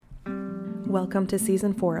Welcome to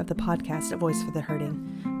Season 4 of the podcast A Voice for the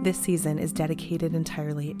Hurting. This season is dedicated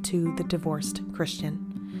entirely to the divorced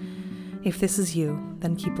Christian. If this is you,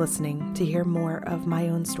 then keep listening to hear more of my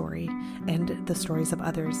own story and the stories of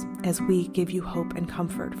others as we give you hope and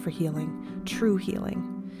comfort for healing, true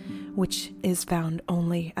healing, which is found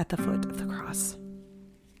only at the foot of the cross.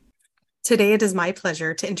 Today, it is my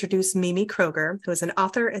pleasure to introduce Mimi Kroger, who is an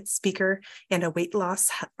author and speaker and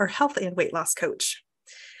a health and weight loss coach.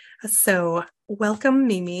 So welcome,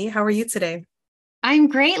 Mimi. How are you today? I'm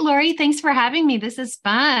great, Lori. Thanks for having me. This is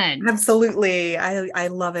fun. Absolutely. I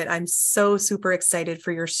love it. I'm so super excited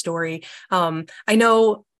for your story. I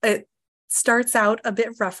know it starts out a bit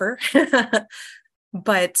rougher,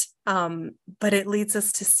 but it leads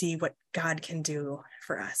us to see what God can do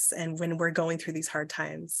for us and when we're going through these hard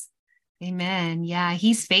times. Amen. Yeah,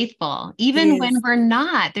 he's faithful, even when we're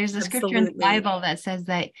not. There's a scripture in the Bible that says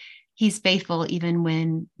that he's faithful even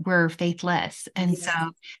when we're faithless. And so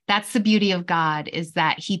that's the beauty of God, is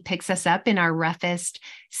that he picks us up in our roughest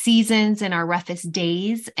seasons and our roughest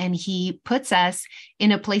days, and he puts us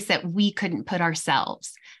in a place that we couldn't put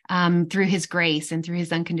ourselves through his grace and through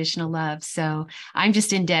his unconditional love. So I'm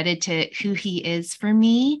just indebted to who he is for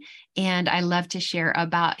me, and I love to share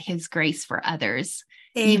about his grace for others.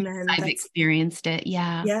 Amen. I've experienced it.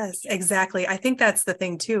 Yeah. Yes, exactly. I think that's the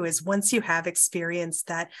thing too, is once you have experienced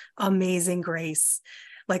that amazing grace,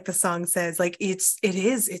 like the song says, like it's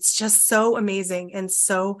just so amazing and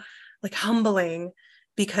so like humbling,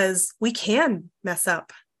 because we can mess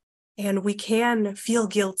up and we can feel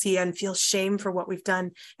guilty and feel shame for what we've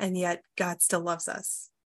done. And yet God still loves us.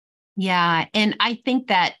 Yeah. And I think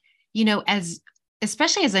that,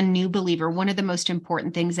 especially as a new believer, one of the most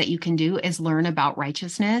important things that you can do is learn about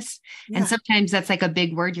righteousness. Yeah. And sometimes that's like a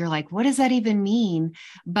big word. You're like, what does that even mean?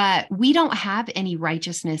 But we don't have any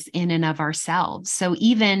righteousness in and of ourselves. So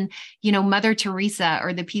even, Mother Teresa,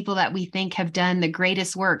 or the people that we think have done the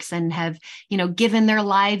greatest works and have, given their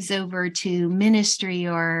lives over to ministry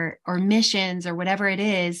or missions or whatever it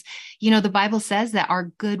is, the Bible says that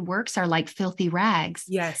our good works are like filthy rags.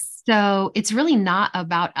 Yes. So it's really not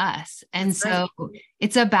about us. And That's so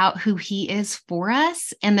it's about who he is for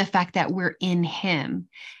us and the fact that we're in him.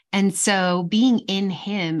 And so being in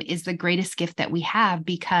him is the greatest gift that we have,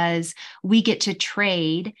 because we get to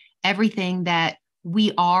trade everything that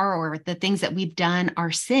we are, or the things that we've done,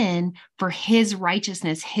 our sin, for his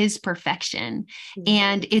righteousness, his perfection. Mm-hmm.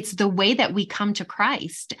 And it's the way that we come to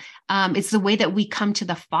Christ. It's the way that we come to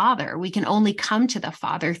the Father. We can only come to the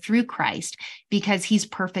Father through Christ, because he's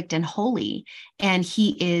perfect and holy, and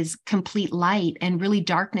he is complete light, and really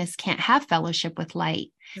darkness can't have fellowship with light.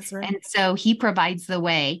 That's right. And so he provides the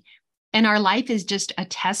way. And our life is just a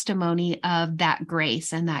testimony of that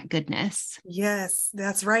grace and that goodness. Yes,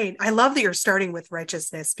 that's right. I love that you're starting with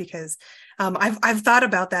righteousness, because I've thought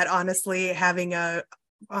about that, honestly, having a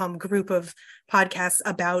group of podcasts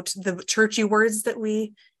about the churchy words that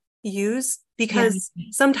we use, because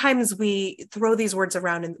sometimes we throw these words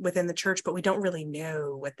around within the church, but we don't really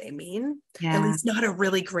know what they mean. Yeah. At least not a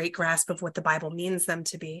really great grasp of what the Bible means them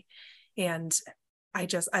to be. And I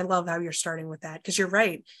love how you're starting with that, because you're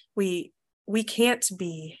right. We can't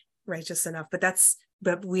be righteous enough,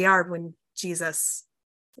 but we are when Jesus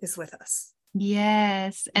is with us.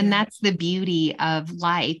 Yes. And that's the beauty of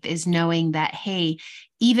life, is knowing that, hey,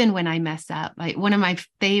 even when I mess up, like one of my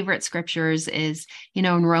favorite scriptures is, in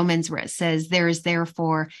Romans, where it says, there is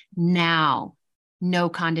therefore now no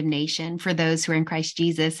condemnation for those who are in Christ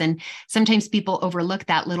Jesus. And sometimes people overlook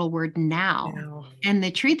that little word now. And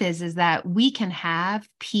the truth is that we can have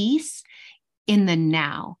peace in the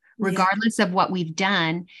now, regardless of what we've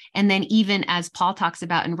done. And then even as Paul talks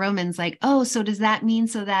about in Romans, like, oh, so does that mean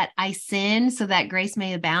so that I sin so that grace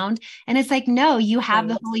may abound? And it's like, no, you have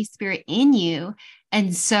the Holy Spirit in you.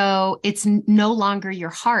 And so it's no longer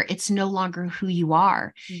your heart. It's no longer who you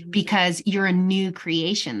are, because you're a new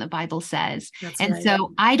creation, the Bible says.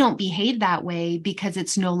 So I don't behave that way because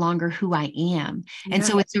it's no longer who I am. Yeah. And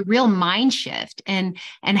so it's a real mind shift, and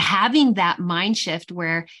having that mind shift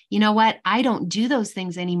where, I don't do those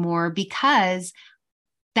things anymore, because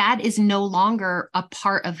that is no longer a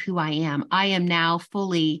part of who I am. I am now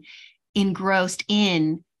fully engrossed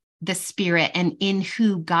in the Spirit and in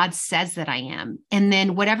who God says that I am. And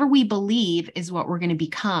then whatever we believe is what we're going to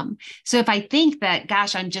become. So if I think that,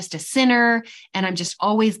 gosh, I'm just a sinner and I'm just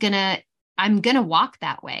always I'm going to walk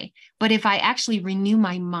that way. But if I actually renew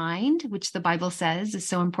my mind, which the Bible says is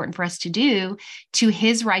so important for us to do, to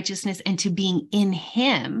his righteousness and to being in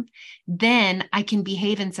him, then I can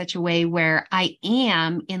behave in such a way where I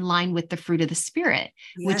am in line with the fruit of the Spirit,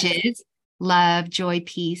 which is love, joy,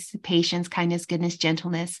 peace, patience, kindness, goodness,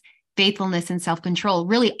 gentleness, faithfulness and self-control,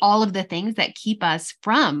 really all of the things that keep us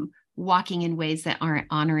from walking in ways that aren't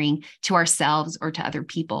honoring to ourselves or to other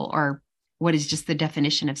people, or what is just the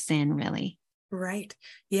definition of sin, really. Right.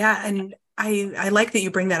 Yeah. And I like that you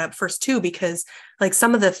bring that up first too, because like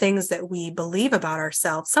some of the things that we believe about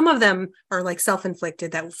ourselves, some of them are like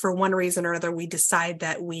self-inflicted, that for one reason or other, we decide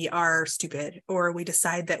that we are stupid, or we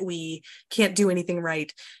decide that we can't do anything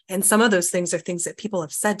right. And some of those things are things that people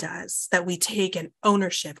have said to us that we take an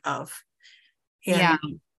ownership of. And Yeah.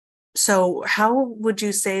 so how would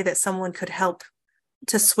you say that someone could help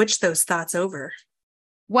to switch those thoughts over?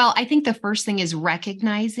 Well, I think the first thing is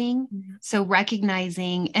recognizing. Mm-hmm. So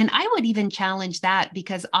recognizing, and I would even challenge that,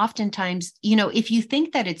 because oftentimes, if you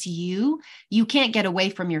think that it's you can't get away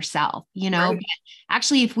from yourself, Right. But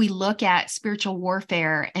actually, if we look at spiritual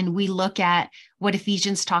warfare and we look at what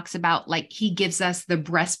Ephesians talks about, like he gives us the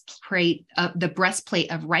breastplate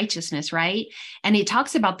of righteousness, right? And he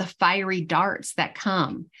talks about the fiery darts that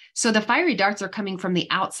come. So the fiery darts are coming from the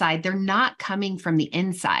outside. They're not coming from the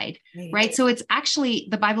inside. Right. So it's actually,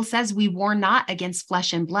 the Bible says we war not against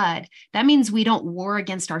flesh and blood. That means we don't war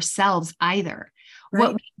against ourselves either. Right.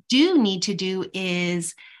 What we do need to do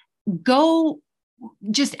is go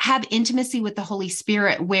just have intimacy with the Holy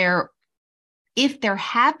Spirit, where if there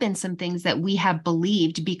have been some things that we have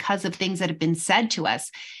believed because of things that have been said to us,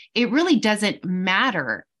 it really doesn't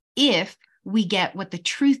matter if we get what the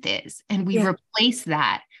truth is and we replace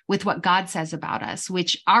that with what God says about us,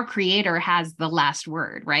 which our Creator has the last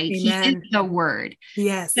word, right? Amen. He is the word.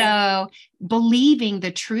 Yes. So believing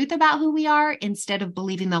the truth about who we are instead of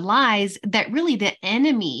believing the lies that really the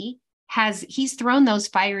enemy he's thrown those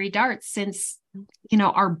fiery darts since,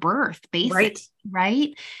 our birth, basically,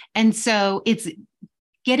 right? And so it's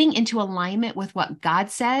getting into alignment with what God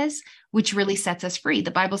says, which really sets us free.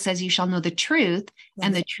 The Bible says you shall know the truth,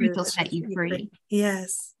 and the truth will set you free.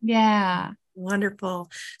 Yes. Yeah. Wonderful.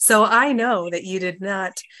 So I know that you did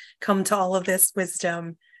not come to all of this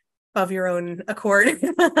wisdom of your own accord.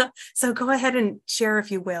 So go ahead and share, if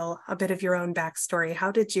you will, a bit of your own backstory.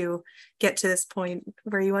 How did you get to this point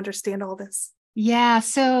where you understand all this? Yeah.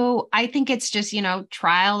 So I think it's just,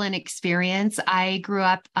 trial and experience. I grew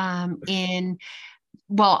up I'll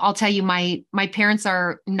tell you, my parents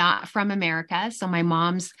are not from America. So my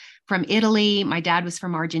mom's from Italy. My dad was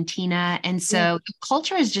from Argentina. And so the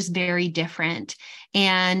culture is just very different.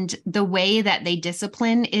 And the way that they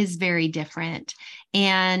discipline is very different.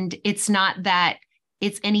 And it's not that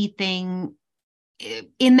it's anything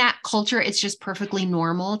in that culture. It's just perfectly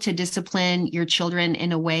normal to discipline your children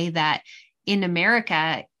in a way that in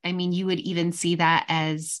America, I mean, you would even see that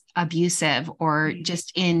as abusive, or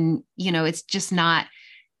just it's just not,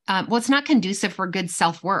 it's not conducive for good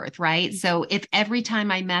self-worth, right? So if every time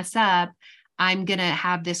I mess up, I'm going to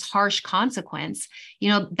have this harsh consequence,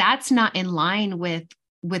 that's not in line with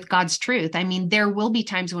God's truth. I mean, there will be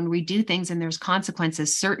times when we do things and there's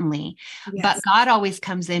consequences, certainly, but God always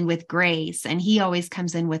comes in with grace, and he always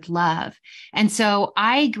comes in with love. And so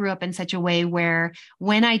I grew up in such a way where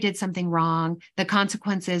when I did something wrong, the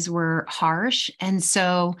consequences were harsh. And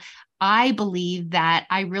so I believe that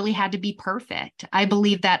I really had to be perfect. I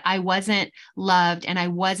believe that I wasn't loved and I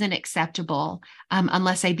wasn't acceptable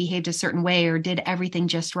unless I behaved a certain way or did everything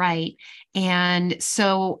just right. And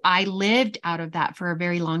so I lived out of that for a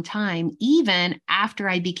very long time, even after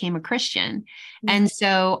I became a Christian. And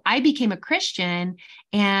so I became a Christian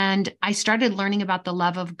and I started learning about the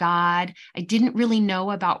love of God. I didn't really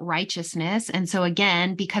know about righteousness. And so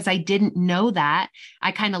again, because I didn't know that,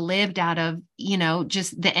 I kind of lived out of,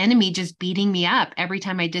 just the enemy just beating me up every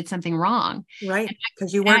time I did something wrong. Right.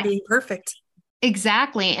 Because you weren't being perfect.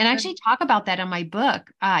 Exactly. And I actually talk about that in my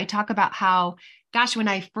book. I talk about how, gosh, when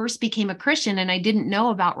I first became a Christian and I didn't know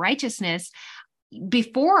about righteousness,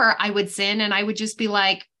 before I would sin and I would just be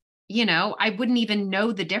like, I wouldn't even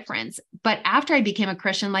know the difference. But after I became a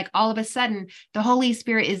Christian, like all of a sudden, the Holy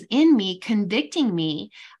Spirit is in me, convicting me,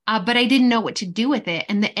 but I didn't know what to do with it.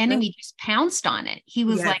 And the enemy just pounced on it. He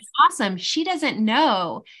was like, awesome. She doesn't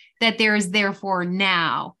know that there is therefore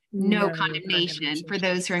now no condemnation for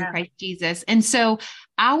those who are in Christ Jesus. And so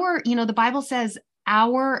the Bible says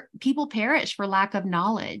our people perish for lack of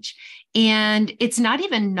knowledge. And it's not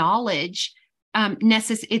even knowledge.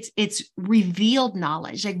 It's revealed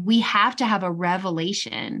knowledge. Like we have to have a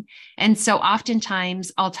revelation. And so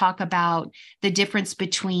oftentimes I'll talk about the difference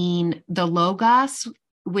between the Logos,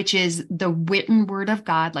 which is the written word of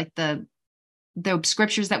God, like the the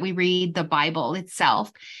scriptures that we read, the Bible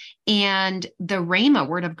itself, and the Rhema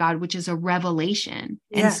word of God, which is a revelation.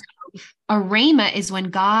 Yeah. And so a rhema is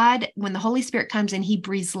when the Holy Spirit comes and he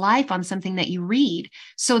breathes life on something that you read,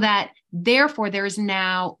 so that therefore there is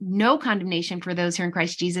now no condemnation for those who are in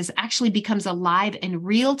Christ Jesus, actually becomes alive and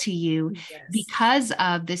real to you because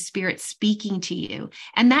of the Spirit speaking to you.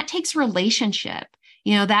 And that takes relationship.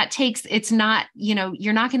 It's not,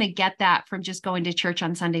 you're not going to get that from just going to church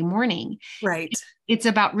on Sunday morning. Right. It's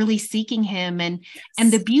about really seeking him. And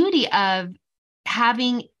the beauty of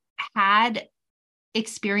having had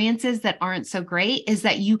experiences that aren't so great is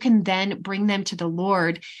that you can then bring them to the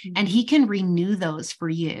Lord, and he can renew those for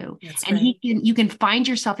you. That's and right. you can find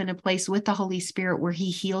yourself in a place with the Holy Spirit where he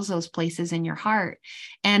heals those places in your heart.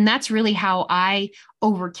 And that's really how I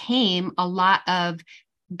overcame a lot of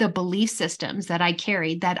the belief systems that I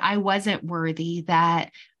carried, that I wasn't worthy,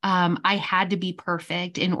 that I had to be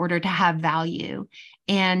perfect in order to have value.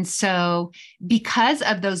 And so because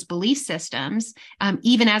of those belief systems,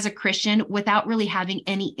 even as a Christian, without really having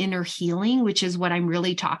any inner healing, which is what I'm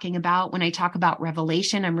really talking about when I talk about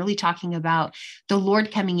revelation, I'm really talking about the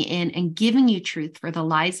Lord coming in and giving you truth for the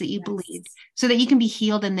lies that you believed, so that you can be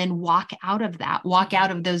healed and then walk out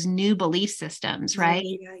of those new belief systems, right?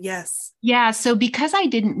 Yes. Yeah. So because I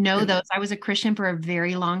didn't know those, I was a Christian for a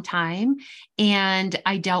very long time, and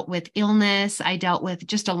I dealt with illness. I dealt with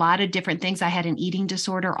just a lot of different things. I had an eating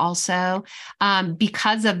disorder also,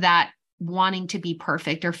 because of that, wanting to be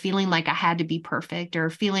perfect, or feeling like I had to be perfect, or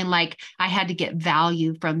feeling like I had to get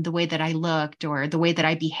value from the way that I looked or the way that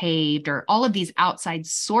I behaved, or all of these outside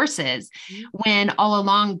sources, when all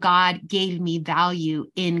along God gave me value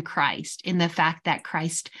in Christ, in the fact that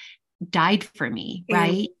Christ died for me,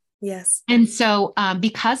 right? Yes. And so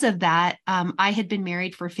because of that, I had been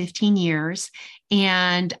married for 15 years,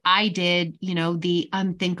 and I did, the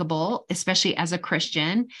unthinkable, especially as a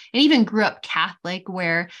Christian, and even grew up Catholic,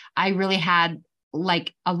 where I really had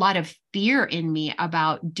like a lot of fear in me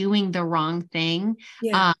about doing the wrong thing.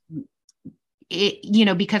 Yeah.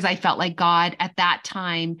 Because I felt like God at that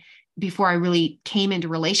time, before I really came into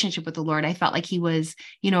relationship with the Lord, I felt like he was,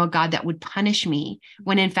 a God that would punish me,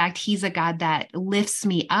 when in fact, he's a God that lifts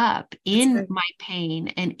me up in my pain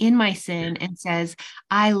and in my sin and says,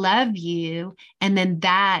 I love you. And then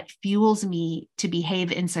that fuels me to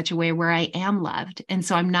behave in such a way where I am loved. And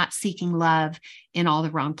so I'm not seeking love in all the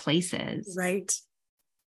wrong places. Right.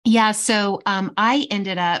 Yeah. So I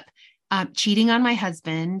ended up cheating on my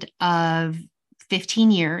husband of 15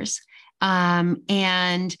 years.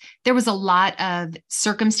 And there was a lot of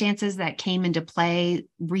circumstances that came into play,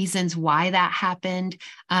 reasons why that happened.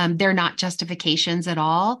 They're not justifications at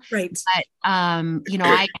all. Right. But,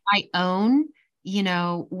 I own,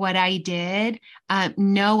 what I did,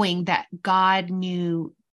 knowing that God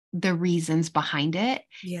knew the reasons behind it,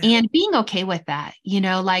 and being okay with that,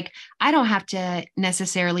 like I don't have to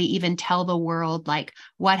necessarily even tell the world like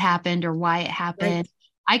what happened or why it happened. Right.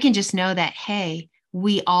 I can just know that, hey,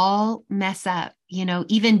 we all mess up,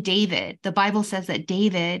 even David, the Bible says that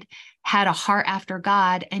David had a heart after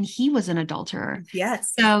God, and he was an adulterer.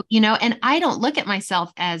 Yes. So, and I don't look at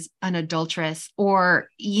myself as an adulteress, or,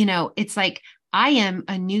 it's like, I am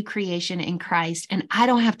a new creation in Christ, and I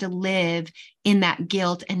don't have to live in that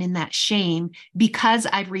guilt and in that shame, because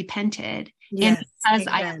I've repented. Yes, and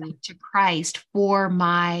because I have come to Christ for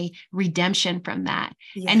my redemption from that.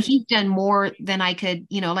 Yes. And he's done more than I could,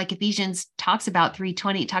 like Ephesians talks about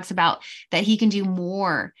 3:20, it talks about that he can do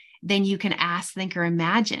more than you can ask, think, or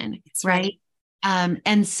imagine. That's right.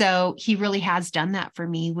 And so he really has done that for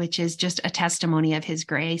me, which is just a testimony of his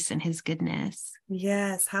grace and his goodness.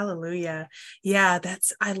 Yes. Hallelujah. Yeah.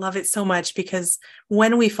 I love it so much, because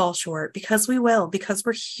when we fall short, because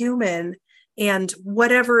we're human, and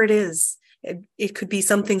whatever it is, it could be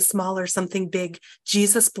something small or something big,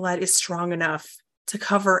 Jesus' blood is strong enough to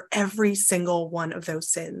cover every single one of those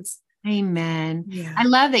sins. Amen. Yeah. I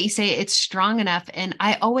love that you say it's strong enough. And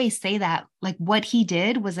I always say that, like, what he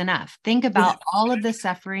did was enough. Think about all of the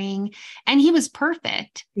suffering, and he was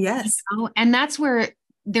perfect. Yes. And that's where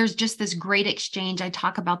there's just this great exchange. I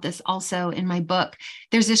talk about this also in my book.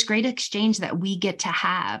 There's this great exchange that we get to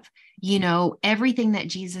have, everything that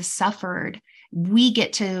Jesus suffered, we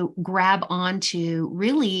get to grab onto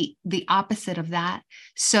really the opposite of that.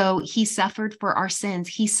 So he suffered for our sins.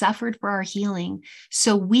 He suffered for our healing.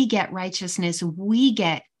 So we get righteousness. We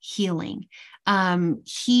get healing.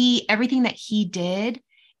 Everything that he did,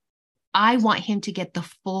 I want him to get the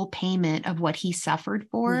full payment of what he suffered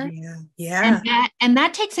for. Yeah. And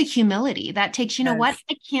that takes a humility. That takes, what?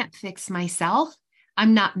 I can't fix myself.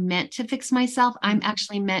 I'm not meant to fix myself. I'm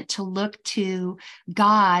actually meant to look to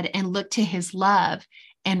God and look to his love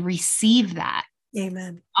and receive that.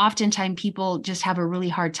 Amen. Oftentimes people just have a really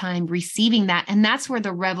hard time receiving that. And that's where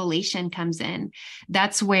the revelation comes in.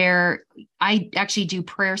 That's where I actually do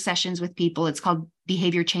prayer sessions with people. It's called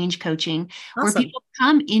behavior change coaching, where Awesome. people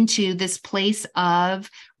come into this place of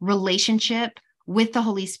relationship with the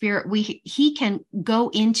Holy Spirit. He can go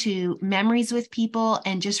into memories with people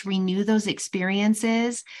and just renew those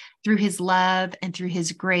experiences through his love and through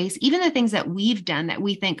his grace, even the things that we've done that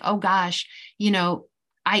we think, oh gosh,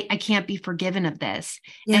 I can't be forgiven of this.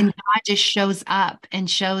 Yeah. And God just shows up and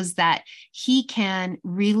shows that he can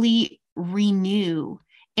really renew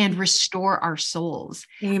and restore our souls.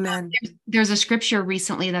 Amen. There's a scripture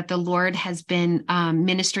recently that the Lord has been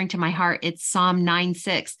ministering to my heart. It's Psalm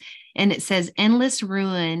 9:6. And it says, endless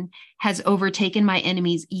ruin has overtaken my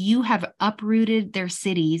enemies. You have uprooted their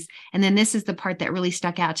cities. And then this is the part that really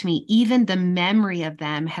stuck out to me. Even the memory of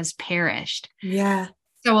them has perished. Yeah.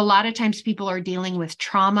 So a lot of times people are dealing with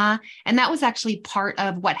trauma. And that was actually part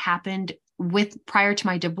of what happened prior to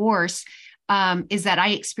my divorce, is that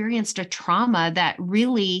I experienced a trauma that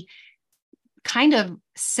really kind of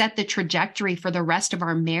set the trajectory for the rest of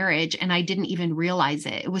our marriage. And I didn't even realize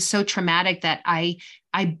it. It was so traumatic that I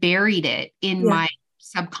buried it in my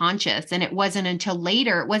subconscious. And it wasn't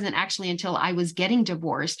actually until I was getting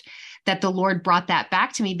divorced that the Lord brought that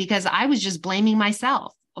back to me, because I was just blaming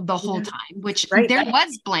myself the whole time, which there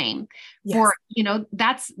was blame for,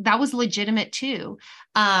 that was legitimate too.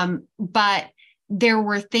 But there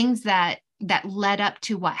were things that led up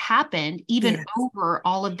to what happened even over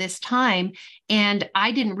all of this time. And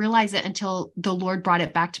I didn't realize it until the Lord brought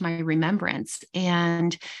it back to my remembrance.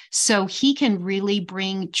 And so he can really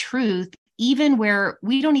bring truth even where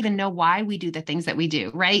we don't even know why we do the things that we do,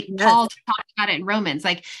 right? Yes. Paul talked about it in Romans,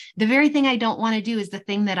 like the very thing I don't want to do is the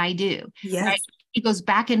thing that I do. Yes. Right? He goes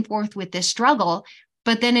back and forth with this struggle.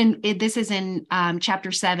 But then this is in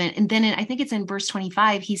chapter 7. And then I think it's in verse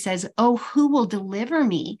 25, he says, oh, who will deliver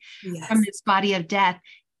me from this body of death?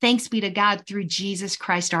 Thanks be to God through Jesus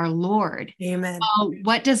Christ, our Lord. Amen.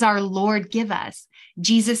 What does our Lord give us?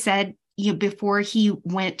 Jesus said, before he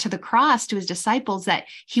went to the cross to his disciples, that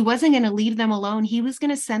he wasn't going to leave them alone. He was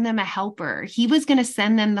going to send them a helper. He was going to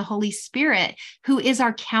send them the Holy Spirit, who is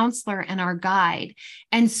our counselor and our guide.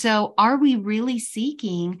 And so are we really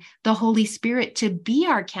seeking the Holy Spirit to be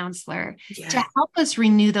our counselor, to help us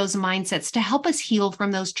renew those mindsets, to help us heal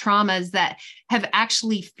from those traumas that have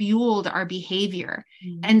actually fueled our behavior?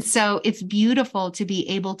 And so it's beautiful to be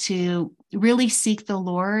able to really seek the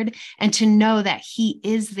Lord and to know that he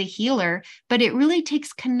is the healer, but it really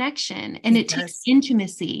takes connection and it takes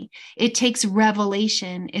intimacy. It takes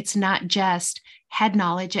revelation. It's not just head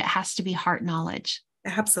knowledge. It has to be heart knowledge.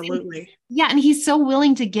 Absolutely. And he's so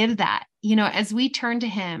willing to give that, as we turn to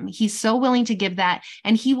him, he's so willing to give that.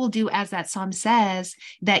 And he will do, as that Psalm says,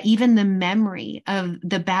 that even the memory of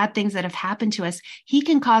the bad things that have happened to us, he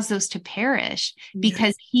can cause those to perish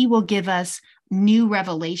because he will give us new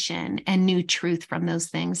revelation and new truth from those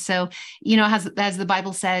things. So, as the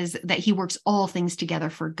Bible says, that he works all things together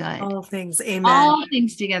for good. All things. Amen. All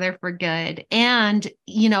things together for good. And,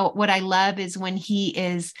 what I love is when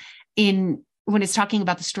when it's talking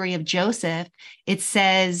about the story of Joseph, it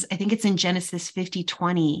says, I think it's in Genesis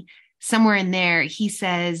 50:20, somewhere in there, he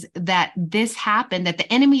says that this happened, that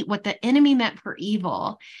what the enemy meant for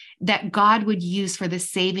evil, that God would use for the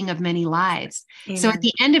saving of many lives. Amen. So at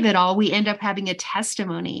the end of it all, we end up having a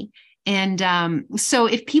testimony. And so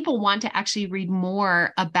if people want to actually read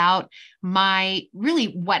more about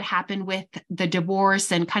what happened with the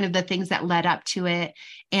divorce and kind of the things that led up to it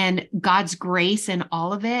and God's grace and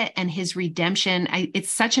all of it and his redemption,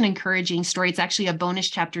 it's such an encouraging story. It's actually a bonus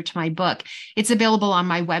chapter to my book. It's available on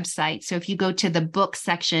my website. So if you go to the book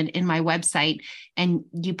section in my website and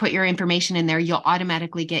you put your information in there, you'll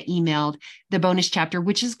automatically get emailed the bonus chapter,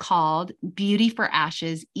 which is called Beauty for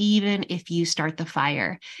Ashes, Even If You Start the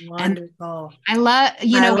Fire. Wonderful. And I love,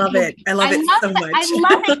 I love it. I love it so much. I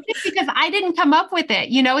love it because I didn't come up with it.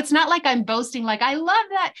 It's not like I'm boasting, like, I love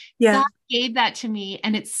that. God gave that to me.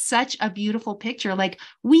 And it's such a beautiful picture. Like,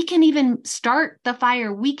 we can even start the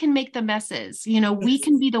fire. We can make the messes, we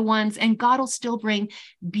can be the ones, and God will still bring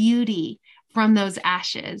beauty from those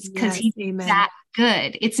ashes because he's that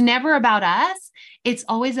good. It's never about us. It's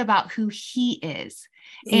always about who he is.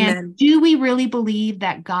 Amen. And do we really believe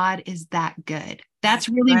that God is that good? That's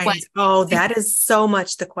really what. Oh, that is so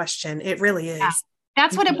much the question. It really is. Yeah.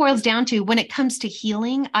 That's what it boils down to. When it comes to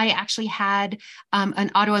healing, I actually had an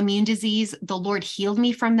autoimmune disease. The Lord healed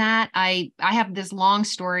me from that. I have this long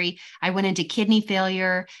story. I went into kidney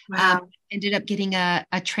failure. Wow. ended up getting a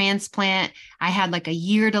transplant. I had like a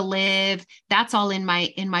year to live. That's all in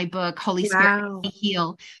my book, Holy Spirit Wow.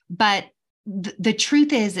 Heal. But the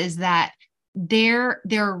truth is that there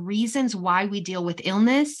are reasons why we deal with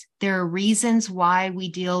illness. There are reasons why we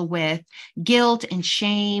deal with guilt and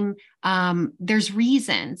shame. There's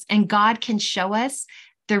reasons, and God can show us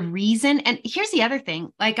the reason. And here's the other thing.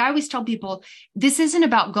 Like I always tell people, this isn't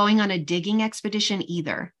about going on a digging expedition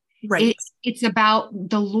either. Right. It's about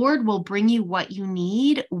the Lord will bring you what you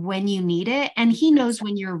need when you need it. And he knows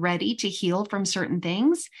when you're ready to heal from certain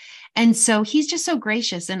things. And so he's just so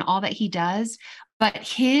gracious in all that he does. But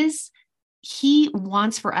he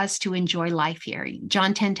wants for us to enjoy life here.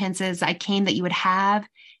 John 10:10 says, I came that you would have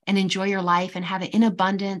and enjoy your life and have it in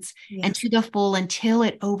abundance and to the full until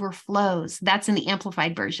it overflows. That's in the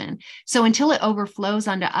Amplified version. So until it overflows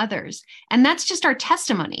onto others. And that's just our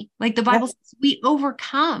testimony. Like the Bible says, we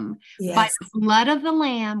overcome by the blood of the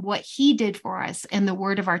Lamb, what he did for us and the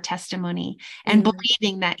word of our testimony, and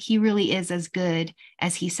believing that he really is as good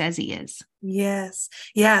as he says he is. Yes.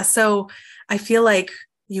 Yeah. So I feel like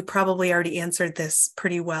you probably already answered this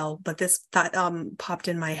pretty well, but this thought popped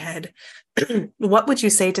in my head. What would you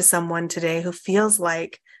say to someone today who feels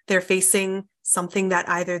like they're facing something that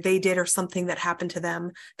either they did or something that happened to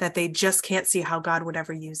them that they just can't see how God would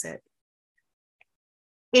ever use it?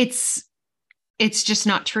 It's just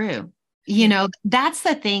not true. You know, that's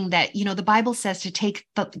the thing that, you know, the Bible says to take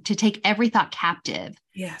every thought captive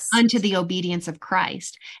unto the obedience of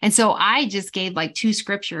Christ. And so I just gave like two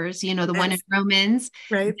scriptures, you know, the one in Romans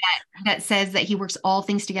that says that he works all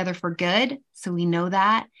things together for good. So we know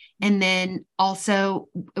that. And then also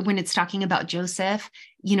when it's talking about Joseph,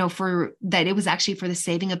 you know, for that, it was actually for the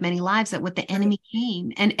saving of many lives, that what the enemy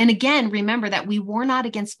came. And again, remember that we war not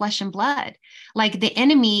against flesh and blood. Like the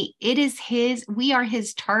enemy, we are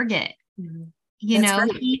his target. You know,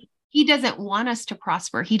 he doesn't want us to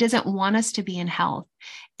prosper. He doesn't want us to be in health.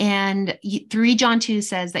 And 3 John 2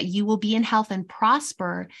 says that you will be in health and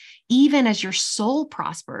prosper even as your soul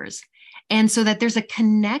prospers. And so that there's a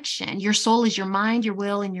connection. Your soul is your mind, your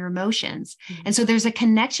will, and your emotions. And so there's a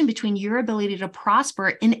connection between your ability to prosper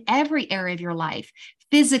in every area of your life,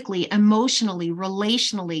 physically, emotionally,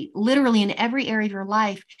 relationally, literally in every area of your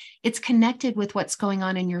life. It's connected with what's going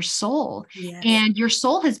on in your soul. And your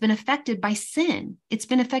soul has been affected by sin. It's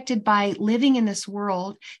been affected by living in this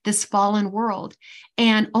world, this fallen world.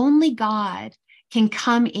 And only God can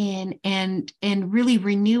come in and really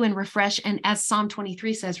renew and refresh. And as Psalm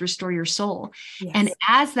 23 says, restore your soul. And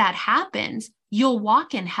as that happens, you'll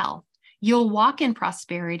walk in health. You'll walk in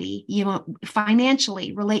prosperity, you know,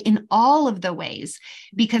 financially, relate in all of the ways,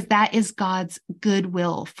 because that is God's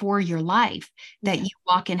goodwill for your life, that you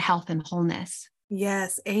walk in health and wholeness.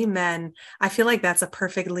 Yes. Amen. I feel like that's a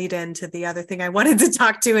perfect lead in to the other thing I wanted to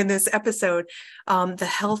talk to in this episode, the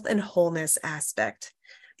health and wholeness aspect,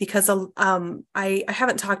 because I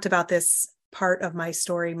haven't talked about this part of my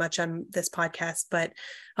story much on this podcast, but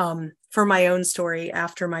for my own story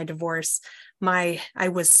after my divorce, I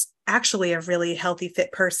was actually a really healthy,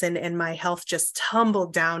 fit person, and my health just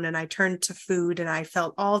tumbled down, and I turned to food, and I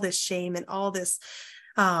felt all this shame and all this,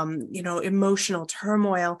 emotional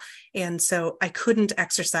turmoil. And so I couldn't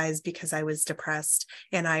exercise because I was depressed,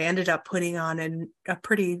 and I ended up putting on a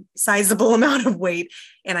pretty sizable amount of weight,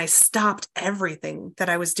 and I stopped everything that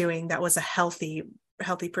I was doing that was a healthy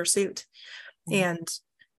pursuit. And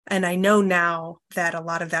I know now that a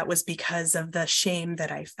lot of that was because of the shame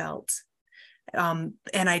that I felt. And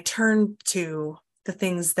I turned to the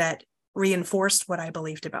things that reinforced what I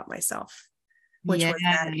believed about myself, which was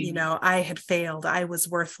that, you know, I had failed. I was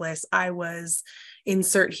worthless. I was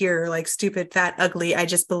insert here, like stupid, fat, ugly. I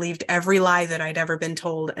just believed every lie that I'd ever been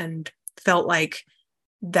told and felt like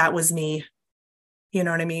that was me. You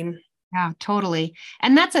know what I mean? Yeah, totally.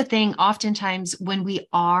 And that's a thing. Oftentimes when we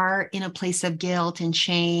are in a place of guilt and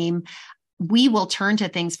shame, we will turn to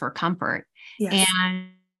things for comfort. And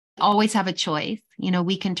always have a choice. You know,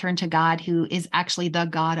 we can turn to God, who is actually the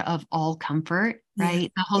God of all comfort,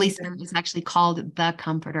 right? The Holy Spirit is actually called the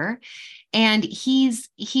Comforter, and he's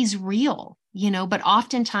real, you know, but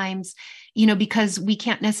oftentimes, you know, because we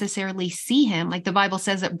can't necessarily see him, like the Bible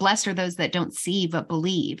says that blessed are those that don't see, but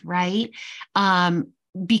believe, right?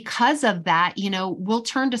 Because of that, you know, we'll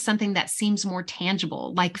turn to something that seems more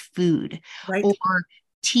tangible, like food or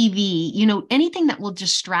TV, you know, anything that will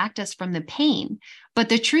distract us from the pain. But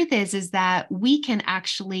the truth is that we can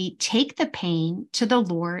actually take the pain to the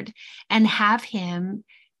Lord and have him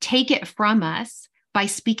take it from us by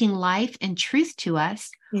speaking life and truth to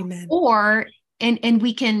us. Amen. And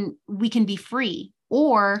we can be free.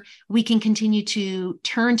 or we can continue to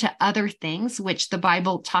turn to other things, which the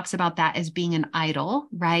Bible talks about that as being an idol,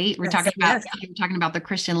 right? We're talking about the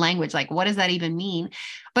Christian language. Like, what does that even mean?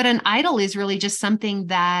 But an idol is really just something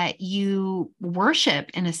that you worship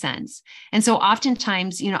in a sense. And so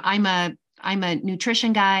oftentimes, I'm a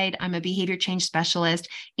nutrition guide, I'm a behavior change specialist,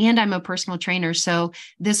 and I'm a personal trainer. So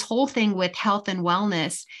this whole thing with health and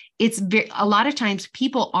wellness, a lot of times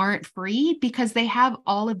people aren't free because they have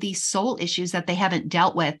all of these soul issues that they haven't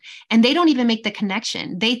dealt with, and they don't even make the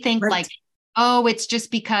connection. They think like, oh, it's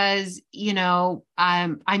just because,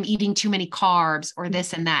 I'm eating too many carbs or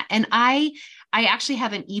this and that. And I actually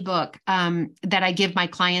have an ebook that I give my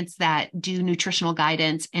clients that do nutritional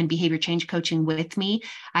guidance and behavior change coaching with me.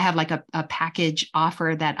 I have like a package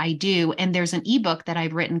offer that I do. And there's an ebook that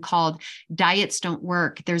I've written called Diets Don't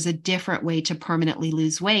Work. There's a different way to permanently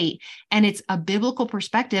lose weight. And it's a biblical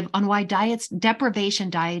perspective on why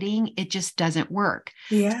deprivation dieting, it just doesn't work.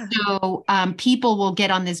 Yeah. So people will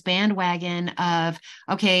get on this bandwagon of,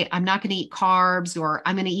 okay, I'm not going to eat carbs, or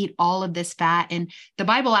I'm going to eat all of this fat. And the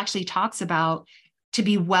Bible actually talks about to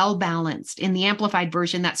be well balanced. In the Amplified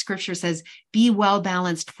Version, that scripture says, be well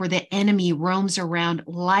balanced, for the enemy roams around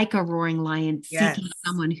like a roaring lion, seeking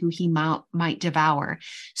someone who he might devour.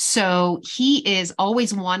 So he is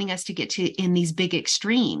always wanting us to get to in these big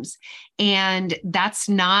extremes. And that's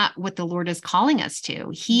not what the Lord is calling us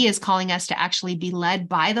to. He is calling us to actually be led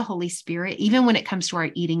by the Holy Spirit, even when it comes to our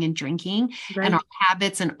eating and drinking and our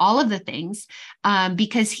habits and all of the things,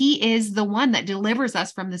 because he is the one that delivers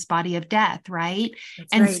us from this body of death, right?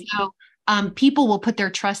 So people will put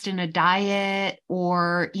their trust in a diet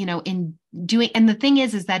or, in doing, and the thing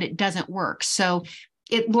is that it doesn't work. So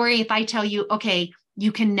Lori, if I tell you, okay,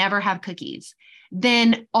 you can never have cookies,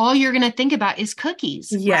 then all you're going to think about is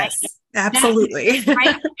cookies. Yes, right? Absolutely.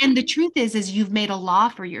 Right. And the truth is you've made a law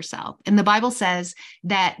for yourself. And the Bible says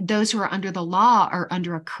that those who are under the law are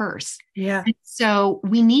under a curse. Yeah. And so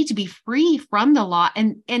we need to be free from the law.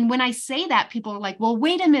 And when I say that, people are like, well,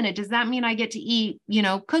 wait a minute, does that mean I get to eat,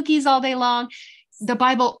 cookies all day long? The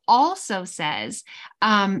Bible also says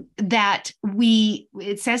that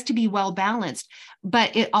it says to be well balanced,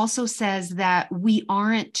 but it also says that we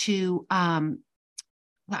aren't to,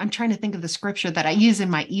 I'm trying to think of the scripture that I use in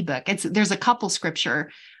my ebook. There's a couple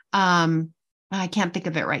scripture. I can't think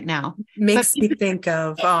of it right now. Makes me think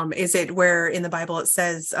of, is it where in the Bible it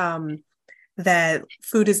says that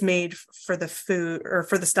food is made for the food, or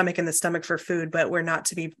for the stomach, and the stomach for food, but we're not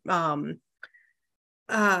to be,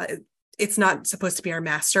 it's not supposed to be our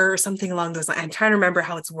master, or something along those lines. I'm trying to remember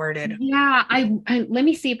how it's worded. Yeah. I let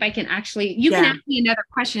me see if I can actually, you can ask me another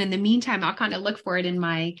question. In the meantime, I'll kind of look for it in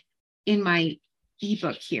my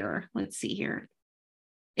ebook here. Let's see here.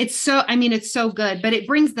 It's so good, but it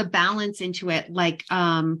brings the balance into it. Like,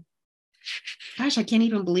 gosh, I can't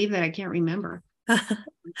even believe that I can't remember.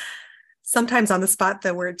 Sometimes on the spot,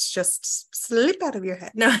 the words just slip out of your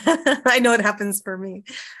head. No, I know it happens for me,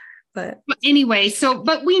 but anyway,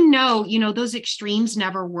 but we know, those extremes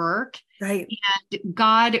never work. Right. And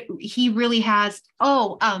God, he really has,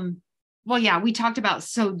 well, yeah, we talked about,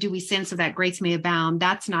 so do we sin so that grace may abound?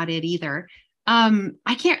 That's not it either.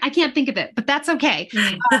 I can't think of it, but that's okay.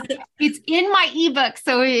 It's in my ebook.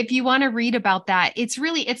 So if you want to read about that, it's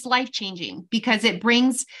life-changing, because it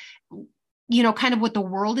brings, kind of what the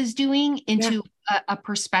world is doing into a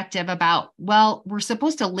perspective about, well, we're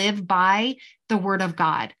supposed to live by the word of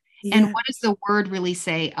God. Yeah. And what does the word really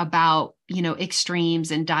say about,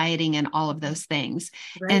 extremes and dieting and all of those things?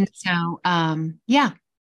 Right. And so, yeah.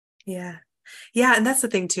 Yeah. And that's the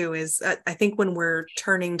thing too, is I think when we're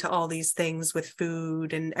turning to all these things with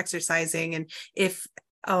food and exercising, and if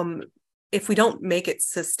we don't make it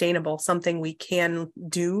sustainable, something we can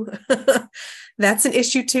do, that's an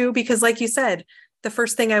issue too, because like you said, the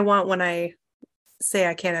first thing I want when I say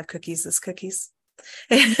I can't have cookies is cookies.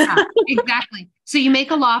 Yeah, exactly. So you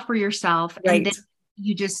make a law for yourself, right. And then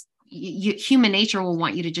you just, human nature will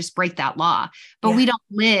want you to just break that law, but we don't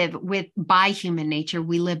live by human nature.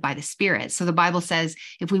 We live by the Spirit. So the Bible says,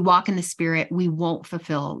 if we walk in the Spirit, we won't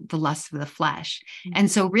fulfill the lusts of the flesh. Mm-hmm.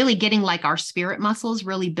 And so really getting like our spirit muscles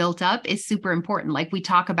really built up is super important. Like we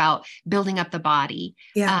talk about building up the body,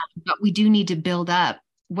 but we do need to build up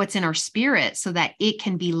what's in our spirit so that it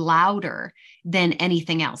can be louder than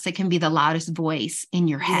anything else. It can be the loudest voice in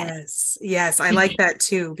your head. Yes. I like that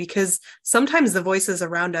too, because sometimes the voices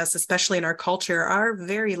around us, especially in our culture, are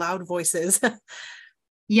very loud voices.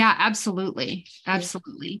 Yeah, absolutely.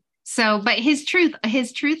 Absolutely. So, but his truth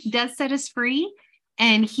does set us free,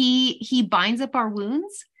 and he binds up our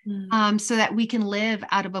wounds so that we can live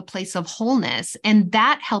out of a place of wholeness. And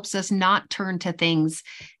that helps us not turn to things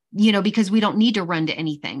because we don't need to run to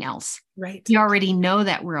anything else. Right. We already know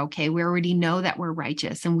that we're okay. We already know that we're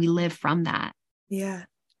righteous, and we live from that. Yeah.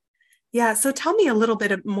 Yeah. So tell me a little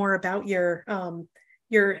bit more about your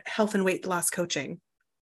health and weight loss coaching.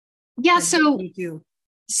 Yeah. And what you do.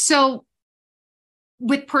 So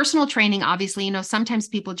with personal training, obviously, sometimes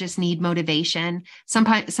people just need motivation.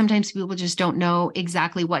 Sometimes people just don't know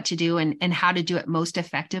exactly what to do and how to do it most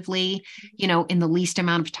effectively, in the least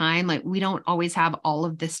amount of time. Like, we don't always have all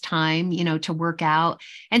of this time, to work out.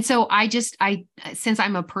 And so since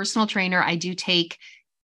I'm a personal trainer, I do take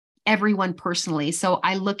everyone personally. So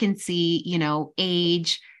I look and see,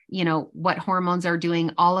 age, what hormones are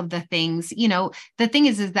doing, all of the things. The thing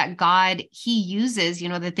is that God, he uses,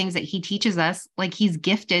 the things that he teaches us, like he's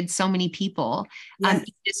gifted so many people in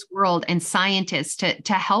this world and scientists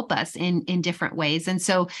to help us in different ways. And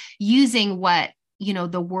so using what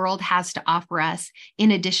the world has to offer us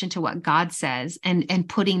in addition to what God says and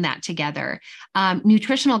putting that together.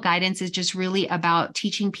 Nutritional guidance is just really about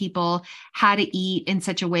teaching people how to eat in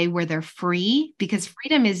such a way where they're free, because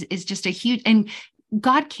freedom is just a huge, and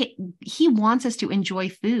God, he wants us to enjoy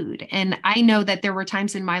food. And I know that there were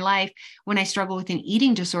times in my life when I struggled with an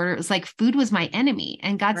eating disorder. It was like food was my enemy.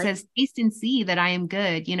 And God says, taste and see that I am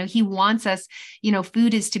good. He wants us,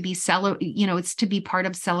 food is to be it's to be part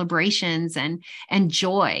of celebrations and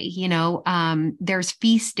joy. There's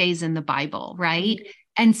feast days in the Bible, right? Mm-hmm.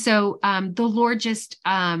 And so the Lord just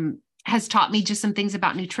has taught me just some things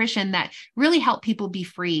about nutrition that really help people be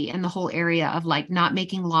free in the whole area of like not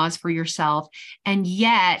making laws for yourself. And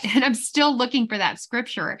I'm still looking for that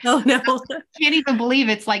scripture. Oh no. I can't even believe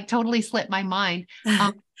it's like totally slipped my mind.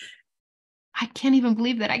 I can't even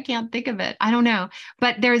believe that I can't think of it. I don't know.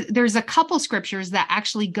 But there's a couple scriptures that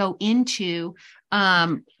actually go into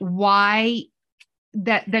why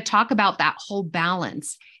that talk about that whole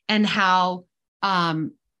balance and how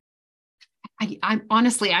I'm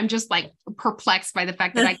honestly, I'm just like perplexed by the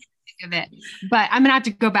fact that I can't think of it, but I'm gonna have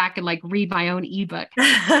to go back and like read my own ebook.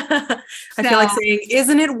 I feel like saying,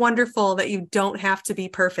 isn't it wonderful that you don't have to be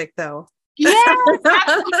perfect though? Yeah,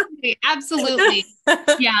 absolutely. Absolutely.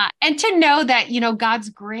 Yeah. And to know that, God's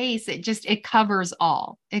grace, it covers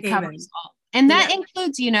all. It Amen. Covers all. And that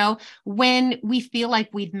includes, when we feel like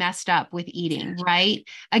we've messed up with eating, right?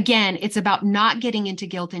 Again, it's about not getting into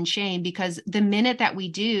guilt and shame, because the minute that we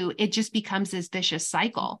do, it just becomes this vicious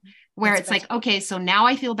cycle where it's like, okay, so now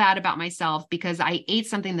I feel bad about myself because I ate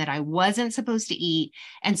something that I wasn't supposed to eat.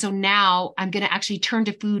 And so now I'm going to actually turn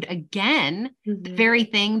to food again, the very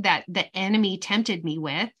thing that the enemy tempted me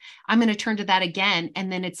with. I'm going to turn to that again.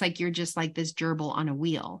 And then it's like, you're just like this gerbil on a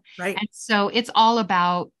wheel. Right. And so it's all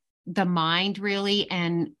about the mind, really,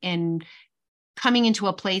 and coming into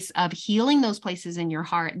a place of healing those places in your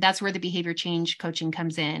heart. That's where the behavior change coaching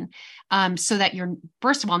comes in, so that you're,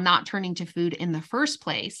 first of all, not turning to food in the first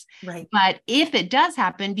place. Right. But if it does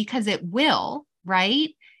happen, because it will, right?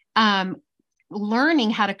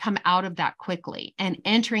 Learning how to come out of that quickly and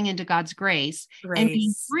entering into God's grace and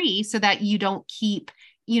being free, so that you don't keep,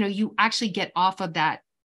 you actually get off of that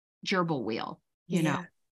gerbil wheel, Yeah.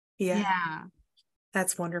 Yeah.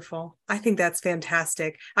 That's wonderful. I think that's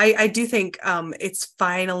fantastic. I do think it's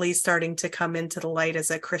finally starting to come into the light as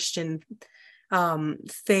a Christian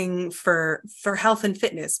thing for health and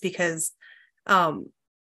fitness, because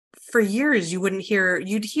for years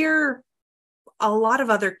you'd hear a lot of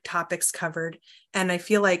other topics covered. And I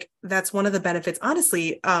feel like that's one of the benefits,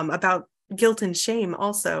 honestly, about guilt and shame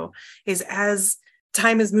also, is as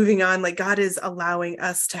time is moving on, like God is allowing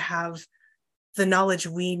us to have the knowledge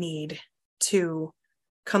we need to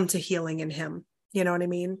come to healing in him. You know what I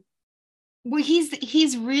mean? Well,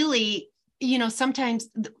 he's really, sometimes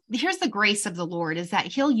here's the grace of the Lord, is that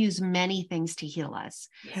he'll use many things to heal us,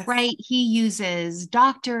 right? He uses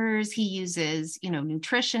doctors, he uses,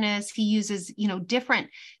 nutritionists, he uses, different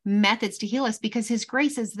methods to heal us, because his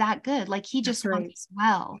grace is that good. Like, he just wants us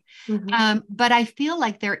well. But I feel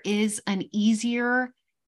like there is an easier,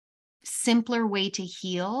 simpler way to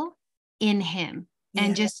heal in him.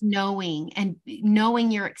 And just knowing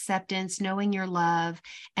your acceptance, knowing your love,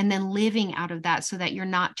 and then living out of that, so that you're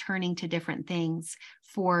not turning to different things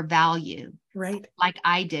for value. Right. Like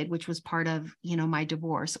I did, which was part of, my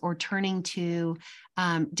divorce, or turning to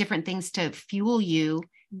different things to fuel you,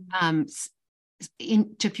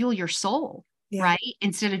 to fuel your soul, right?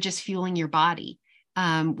 Instead of just fueling your body,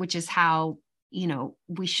 which is how,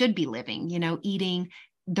 we should be living, eating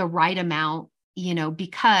the right amount,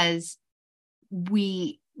 because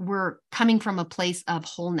we're coming from a place of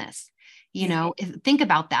wholeness. Think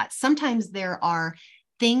about that. Sometimes there are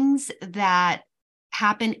things that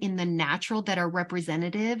happen in the natural that are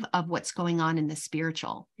representative of what's going on in the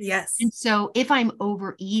spiritual. Yes. And so if I'm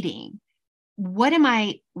overeating, what am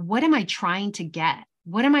I trying to get?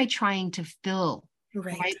 What am I trying to fill?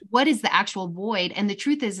 Right? What is the actual void? And the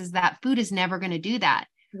truth is that food is never going to do that.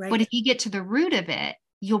 Right. But if you get to the root of it,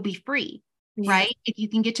 you'll be free. Yeah. Right? If you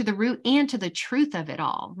can get to the root and to the truth of it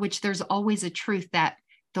all, which there's always a truth that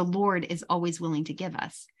the Lord is always willing to give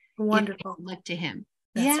us. Wonderful. Look to him.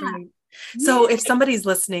 That's right. So if somebody's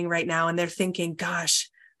listening right now and they're thinking, gosh,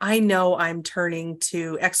 I know I'm turning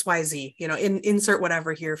to XYZ, insert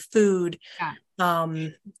whatever here, food,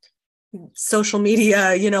 social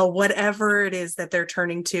media, whatever it is that they're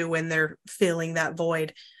turning to when they're feeling that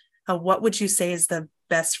void, what would you say is the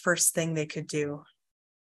best first thing they could do?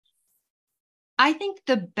 I think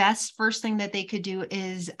the best first thing that they could do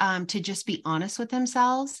is to just be honest with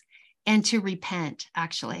themselves and to repent,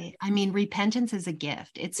 actually. I mean, repentance is a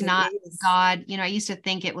gift. It's not God. I used to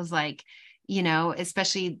think it was like,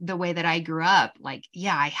 especially the way that I grew up, like,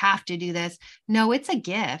 yeah, I have to do this. No, it's a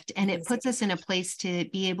gift. And it puts us in a place to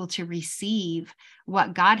be able to receive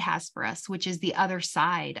what God has for us, which is the other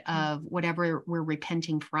side of whatever we're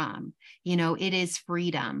repenting from. It is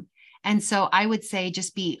freedom. And so I would say,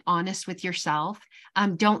 just be honest with yourself.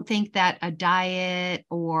 Don't think that a diet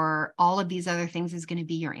or all of these other things is going to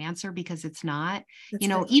be your answer, because it's not.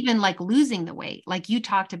 Even like losing the weight, like you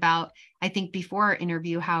talked about, I think before our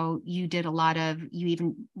interview, how you did you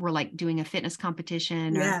even were like doing a fitness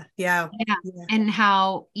competition. Yeah. And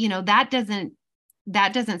how,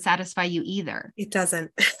 that doesn't satisfy you either. It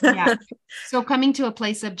doesn't. Yeah. So coming to a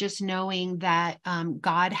place of just knowing that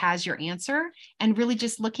God has your answer, and really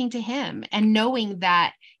just looking to him and knowing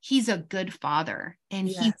that he's a good father and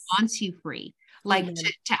he wants you free. Like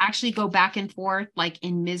to actually go back and forth, like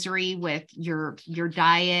in misery with your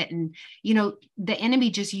diet. And, the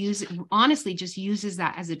enemy honestly just uses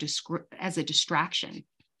that as a distraction.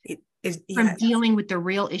 From dealing with the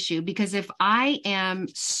real issue. Because if I am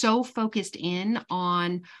so focused in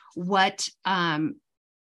on what I'm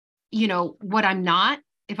not,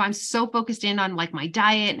 if I'm so focused in on like my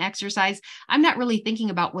diet and exercise, I'm not really thinking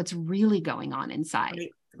about what's really going on inside.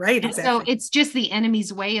 Right. Exactly. So it's just the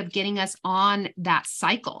enemy's way of getting us on that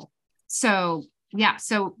cycle. So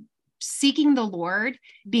seeking the Lord,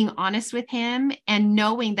 being honest with him, and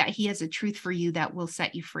knowing that he has a truth for you that will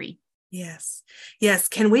set you free. Yes.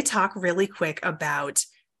 Can we talk really quick about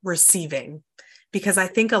receiving? Because I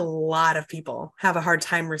think a lot of people have a hard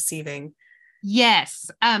time receiving. Yes.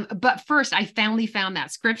 But first, I finally found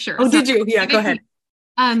that scripture. Oh, did you? Yeah, go ahead.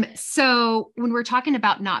 So when we're talking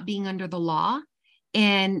about not being under the law,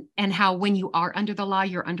 and how when you are under the law,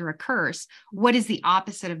 you're under a curse, what is the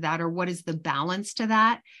opposite of that, or what is the balance to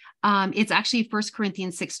that? It's actually 1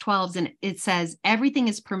 Corinthians 6:12, and it says, everything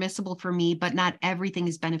is permissible for me, but not everything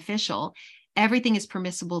is beneficial. Everything is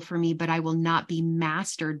permissible for me, but I will not be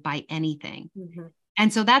mastered by anything. Mm-hmm.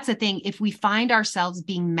 And so that's the thing. If we find ourselves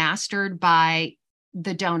being mastered by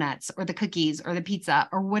the donuts or the cookies or the pizza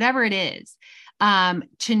or whatever it is,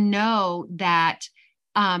 to know that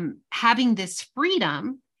having this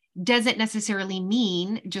freedom doesn't necessarily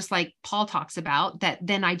mean, just like Paul talks about, that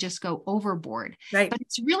then I just go overboard. Right. But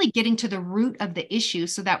it's really getting to the root of the issue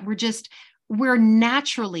so that we're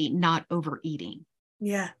naturally not overeating.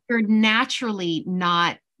 Yeah. We're naturally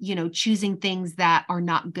not, choosing things that are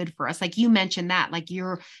not good for us. Like you mentioned that, like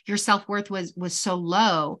your self-worth was so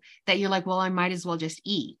low that you're like, well, I might as well just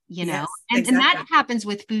eat, Yes, and exactly. that happens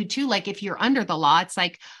with food too. Like if you're under the law, it's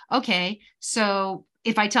like, okay, so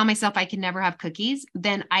if I tell myself I can never have cookies,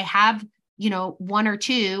 then I have, one or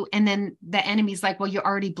two, and then the enemy's like, well, you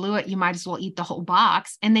already blew it. You might as well eat the whole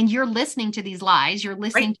box. And then you're listening to these lies, you're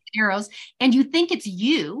listening to the arrows, and you think it's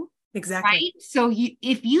you. Exactly. Right. So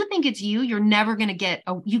if you think it's you, you're never going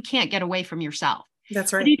to you can't get away from yourself.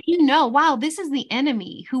 That's right. But if wow, this is the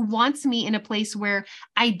enemy who wants me in a place where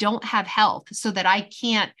I don't have health so that I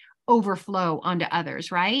can't overflow onto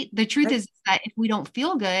others, right? The truth is that if we don't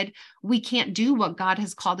feel good, we can't do what God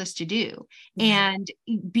has called us to do. Yeah. And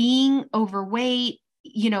being overweight,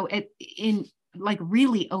 in like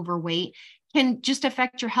really overweight, can just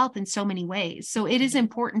affect your health in so many ways. So it is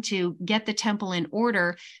important to get the temple in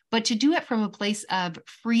order, but to do it from a place of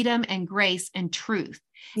freedom and grace and truth.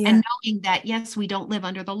 Yeah. And knowing that, yes, we don't live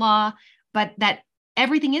under the law, but that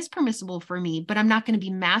everything is permissible for me, but I'm not going to be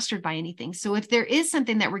mastered by anything. So if there is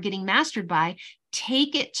something that we're getting mastered by,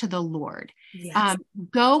 take it to the Lord. Yes.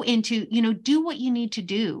 Go into, do what you need to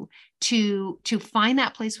do to find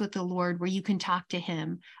that place with the Lord where you can talk to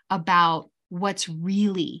him about what's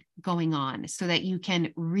really going on so that you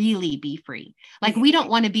can really be free. Like we don't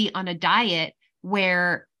want to be on a diet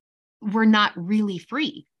where we're not really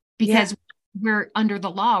free because we're under the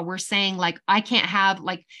law. We're saying like, I can't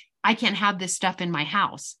have this stuff in my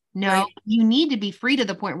house. No, right. You need to be free to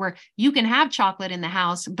the point where you can have chocolate in the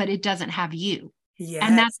house, but it doesn't have you. Yes.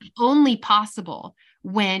 And that's only possible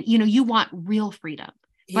when, you want real freedom,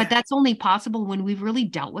 but that's only possible when we've really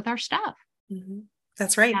dealt with our stuff. Mm-hmm.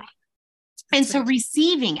 That's right. Yeah. And so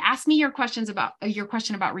receiving, ask me your question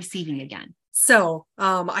about receiving again. So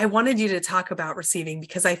I wanted you to talk about receiving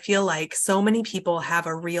because I feel like so many people have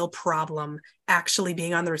a real problem actually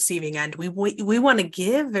being on the receiving end. We want to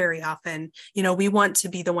give very often, we want to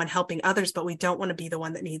be the one helping others, but we don't want to be the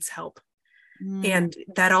one that needs help. And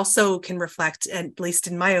that also can reflect, at least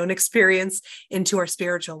in my own experience, into our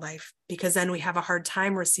spiritual life, because then we have a hard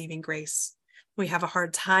time receiving grace. We have a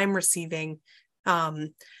hard time receiving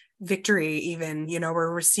victory, even,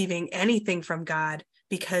 we're receiving anything from God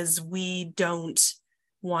because we don't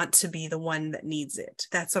want to be the one that needs it.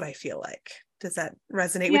 That's what I feel like. Does that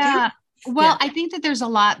resonate with you? Well, I think that there's a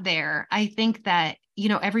lot there. I think that,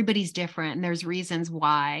 everybody's different and there's reasons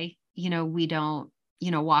why, we don't,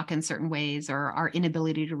 walk in certain ways or our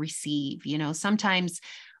inability to receive, sometimes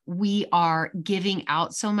we are giving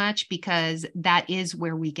out so much because that is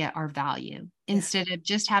where we get our value instead of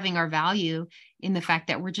just having our value in the fact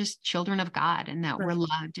that we're just children of God and that we're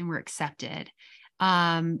loved and we're accepted.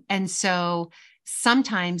 And so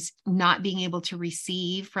sometimes not being able to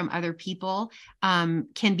receive from other people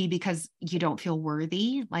can be because you don't feel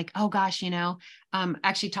worthy. Like, oh gosh,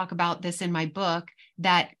 actually talk about this in my book,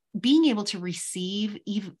 that being able to receive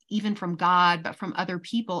even from God, but from other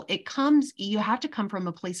people, you have to come from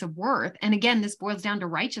a place of worth. And again, this boils down to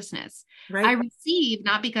righteousness. Right. I receive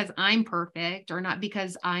not because I'm perfect or not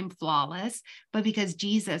because I'm flawless, but because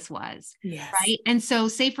Jesus was. Yes. Right. And so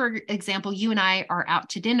say, for example, you and I are out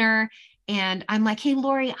to dinner and I'm like, hey,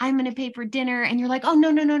 Lori, I'm going to pay for dinner. And you're like, oh,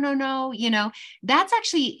 no. That's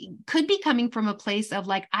actually could be coming from a place of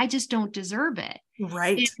like, I just don't deserve it.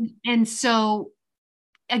 Right. And so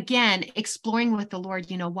again, exploring with the Lord,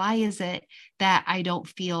 why is it that I don't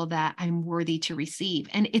feel that I'm worthy to receive?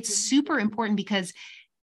 And it's super important because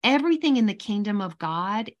everything in the kingdom of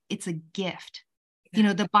God, it's a gift.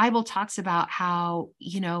 The Bible talks about how,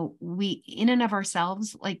 we in and of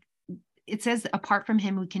ourselves, like it says, apart from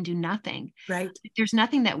him, we can do nothing. Right. There's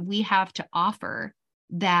nothing that we have to offer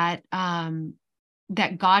that,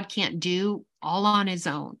 that God can't do all on his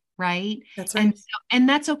own. Right. That's right. And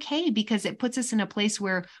that's okay because it puts us in a place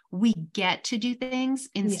where we get to do things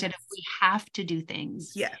instead of we have to do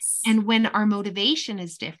things. Yes. And when our motivation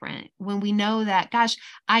is different, when we know that, gosh,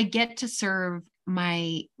 I get to serve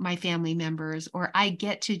my family members, or I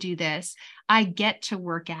get to do this, I get to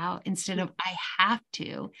work out instead of I have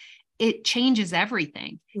to, it changes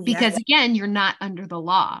everything because again, you're not under the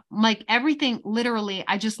law. Like everything, literally,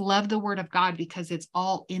 I just love the word of God because it's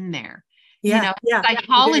all in there.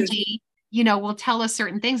 Psychology, will tell us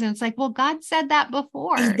certain things. And it's like, well, God said that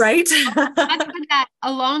before. Right. God said that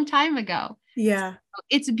a long time ago. Yeah.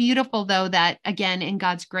 It's beautiful though, that again, in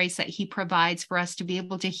God's grace, that he provides for us to be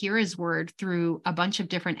able to hear his word through a bunch of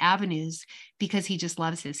different avenues because he just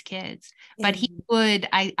loves his kids. But he would,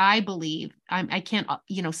 I believe, I can't,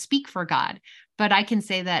 speak for God, but I can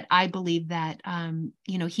say that I believe that,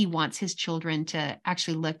 he wants his children to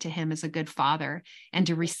actually look to him as a good father and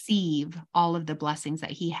to receive all of the blessings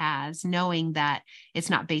that he has, knowing that it's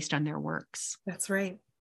not based on their works. That's right.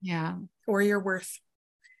 Yeah. Or your worth.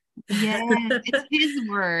 Yeah, it's his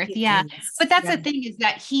worth. Yeah. But that's the thing, is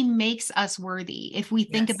that he makes us worthy. If we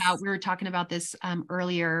think about, we were talking about this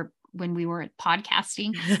earlier when we were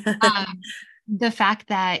podcasting, the fact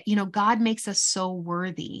that, God makes us so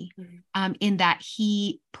worthy in that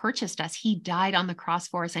he purchased us. He died on the cross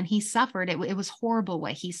for us and he suffered. It was horrible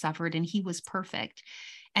what he suffered, and he was perfect.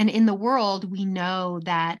 And in the world, we know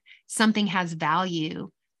that something has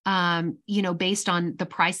value based on the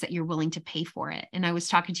price that you're willing to pay for it. And I was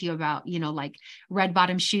talking to you about, like red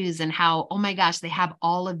bottom shoes and how, oh my gosh, they have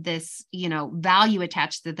all of this, value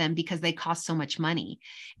attached to them because they cost so much money.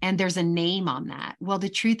 And there's a name on that. Well, the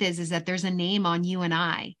truth is that there's a name on you and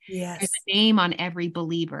I. Yes. There's a name on every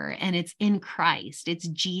believer, and it's in Christ. It's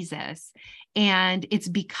Jesus. And it's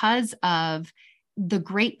because of the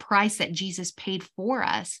great price that Jesus paid for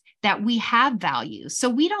us that we have value. So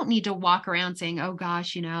we don't need to walk around saying, oh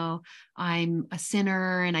gosh, I'm a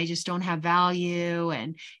sinner and I just don't have value.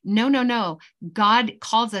 And no. God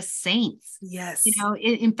calls us saints. Yes.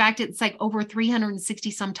 In fact, it's like over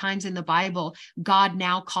 360 sometimes in the Bible, God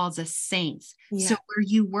now calls us saints. Yeah. So where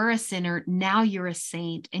you were a sinner, now you're a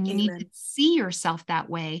saint, and you need to see yourself that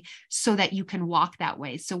way so that you can walk that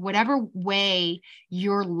way. So whatever way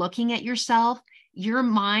you're looking at yourself,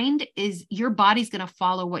 your body's going to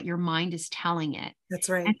follow what your mind is telling it. That's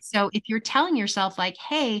right. And so if you're telling yourself like,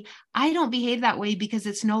 hey, I don't behave that way because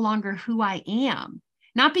it's no longer who I am,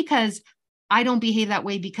 not because I don't behave that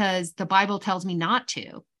way because the Bible tells me not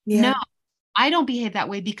to. Yeah. No, I don't behave that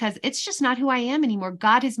way because it's just not who I am anymore.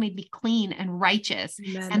 God has made me clean and righteous,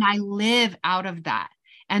 Amen. and I live out of that.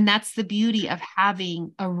 And that's the beauty of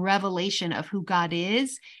having a revelation of who God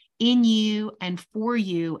is in you and for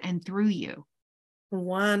you and through you.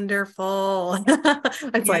 Wonderful.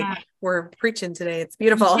 It's like we're preaching today. It's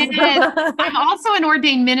beautiful. Yes. I'm also an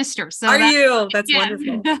ordained minister. So are you? That's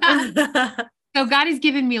wonderful. So God has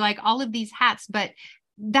given me like all of these hats, but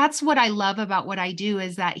that's what I love about what I do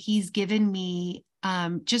is that he's given me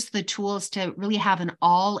just the tools to really have an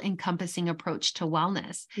all-encompassing approach to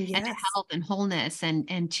wellness and to health and wholeness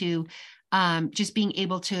and to just being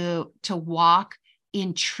able to walk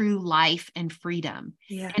in true life and freedom.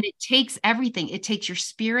 Yeah. And it takes everything. It takes your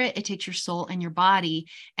spirit, it takes your soul and your body.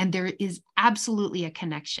 And there is absolutely a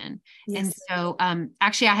connection. Yes. And so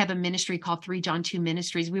actually I have a ministry called 3 John 2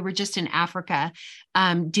 Ministries. We were just in Africa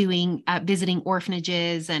visiting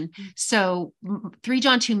orphanages. And so 3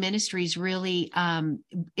 John 2 Ministries really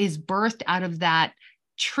is birthed out of that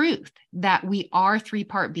truth that we are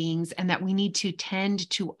 3-part beings and that we need to tend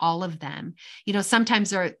to all of them.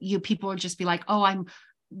 Sometimes people will just be like, oh, I'm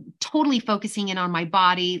totally focusing in on my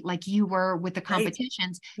body like you were with the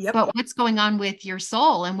competitions, but what's going on with your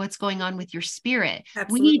soul and what's going on with your spirit?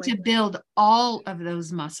 Absolutely. We need to build all of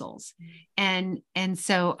those muscles. And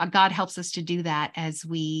so God helps us to do that as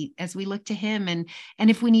we look to him. And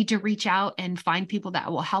if we need to reach out and find people that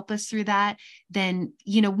will help us through that, then,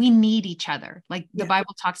 we need each other. Like the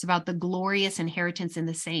Bible talks about the glorious inheritance in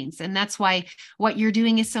the saints. And that's why what you're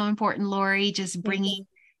doing is so important, Lori, just bringing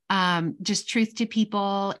just truth to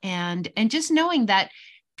people and just knowing that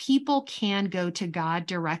people can go to God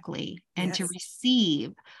directly and to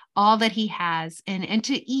receive all that he has. And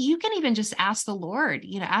you can even just ask the Lord,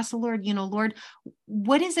 Lord,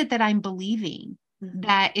 what is it that I'm believing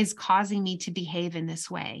that is causing me to behave in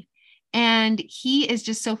this way? And he is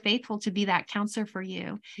just so faithful to be that counselor for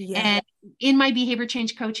you. And in my behavior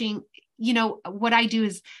change coaching, what I do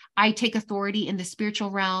is I take authority in the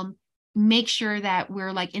spiritual realm, make sure that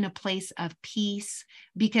we're like in a place of peace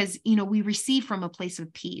because, we receive from a place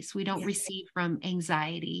of peace. We don't receive from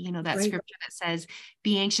anxiety, that scripture that says,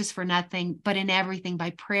 be anxious for nothing, but in everything by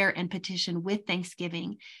prayer and petition with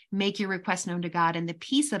thanksgiving, make your request known to God, and the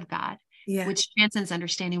peace of God, which transcends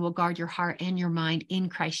understanding, will guard your heart and your mind in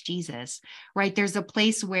Christ Jesus, right? There's a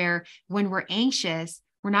place where when we're anxious,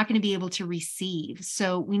 we're not going to be able to receive.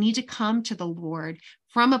 So we need to come to the Lord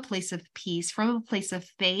from a place of peace, from a place of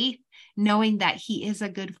faith, knowing that he is a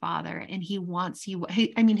good father and he wants you.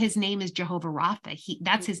 His name is Jehovah Rapha.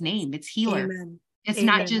 That's his name. It's healer. Amen. It's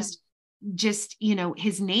Amen. not just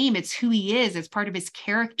his name, it's who he is. It's part of his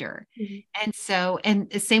character. And so, and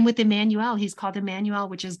the same with Emmanuel, he's called Emmanuel,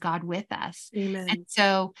 which is God with us. Amen. And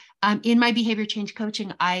so in my behavior change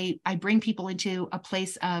coaching, I bring people into a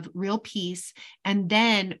place of real peace. And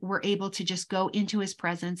then we're able to just go into his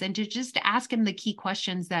presence and to just ask him the key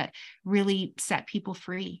questions that really set people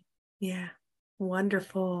free. Yeah.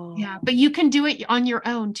 Wonderful. Yeah. But you can do it on your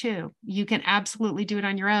own too. You can absolutely do it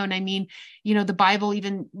on your own. The Bible,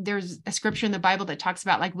 even there's a scripture in the Bible that talks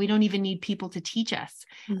about like, we don't even need people to teach us,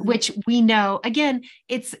 which we know, again,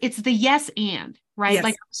 it's the yes and, right?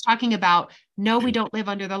 Like I was talking about, no, we don't live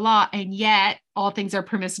under the law. And yet all things are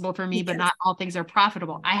permissible for me, but not all things are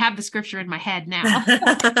profitable. I have the scripture in my head now.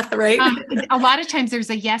 Right. A lot of times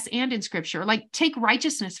there's a yes and in scripture, like take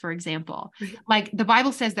righteousness, for example, like the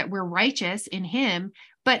Bible says that we're righteous in him,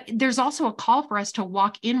 but there's also a call for us to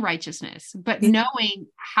walk in righteousness, but knowing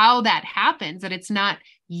how that happens, that it's not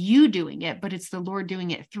you doing it, but it's the Lord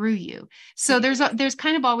doing it through you. So there's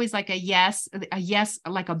kind of always like a yes,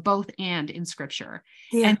 like a both and in scripture.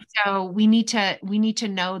 And so we need to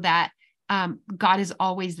know that God is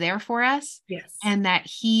always there for us, and that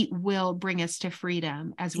he will bring us to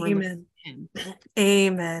freedom as we're listening to him.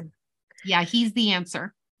 Amen. Yeah, he's the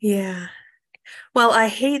answer. Yeah. Well, I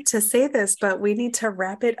hate to say this, but we need to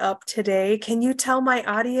wrap it up today. Can you tell my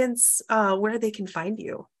audience where they can find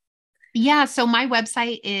you? Yeah. So my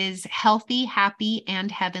website is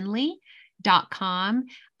healthyhappyandheavenly.com.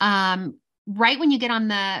 Right when you get on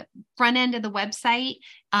the front end of the website,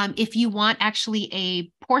 if you want actually a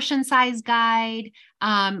portion size guide,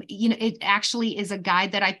 it actually is a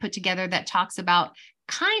guide that I put together that talks about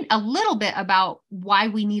a little bit about why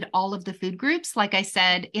we need all of the food groups. Like I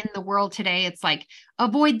said, in the world today, it's like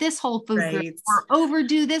avoid this whole food group or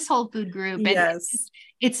overdo this whole food group. And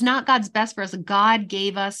It's not God's best for us. God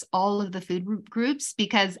gave us all of the food groups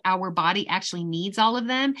because our body actually needs all of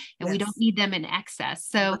them, and we don't Yes. need them in excess.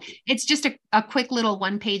 So it's just a quick little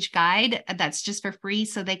 1-page guide that's just for free.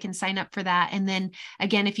 So they can sign up for that. And then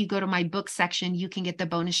again, if you go to my book section, you can get the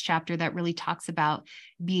bonus chapter that really talks about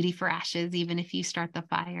beauty for ashes, even if you start the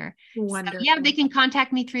fire. Wonderful. So, yeah, they can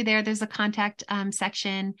contact me through there. There's a contact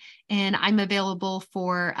section, and I'm available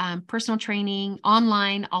for personal training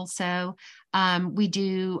online also.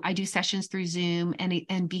 I do sessions through Zoom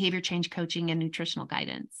and behavior change coaching and nutritional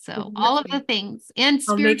guidance. So all of the things, and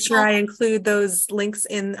I'll make sure spiritual. I include those links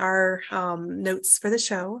in our notes for the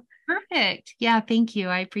show. Perfect. Yeah. Thank you.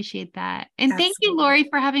 I appreciate that. And thank you, Absolutely. Lori,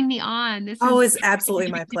 for having me on. This Oh, is it's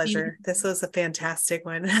absolutely my great to be. pleasure. This was a fantastic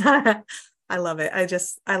one. I love it.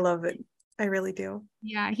 I love it. I really do.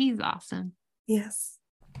 Yeah, he's awesome. Yes.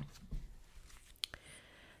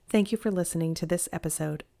 Thank you for listening to this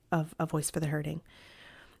episode of A Voice for the Hurting.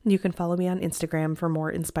 You can follow me on Instagram for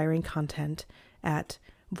more inspiring content at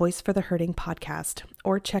Voice for the Hurting Podcast,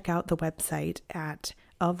 or check out the website at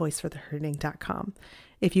avoiceforthehurting.com.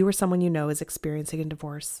 If you or someone you know is experiencing a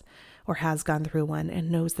divorce or has gone through one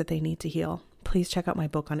and knows that they need to heal, please check out my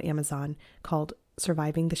book on Amazon called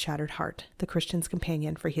Surviving the Shattered Heart, The Christian's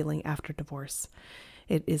Companion for Healing After Divorce.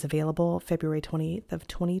 It is available February 28th of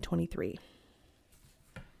 2023.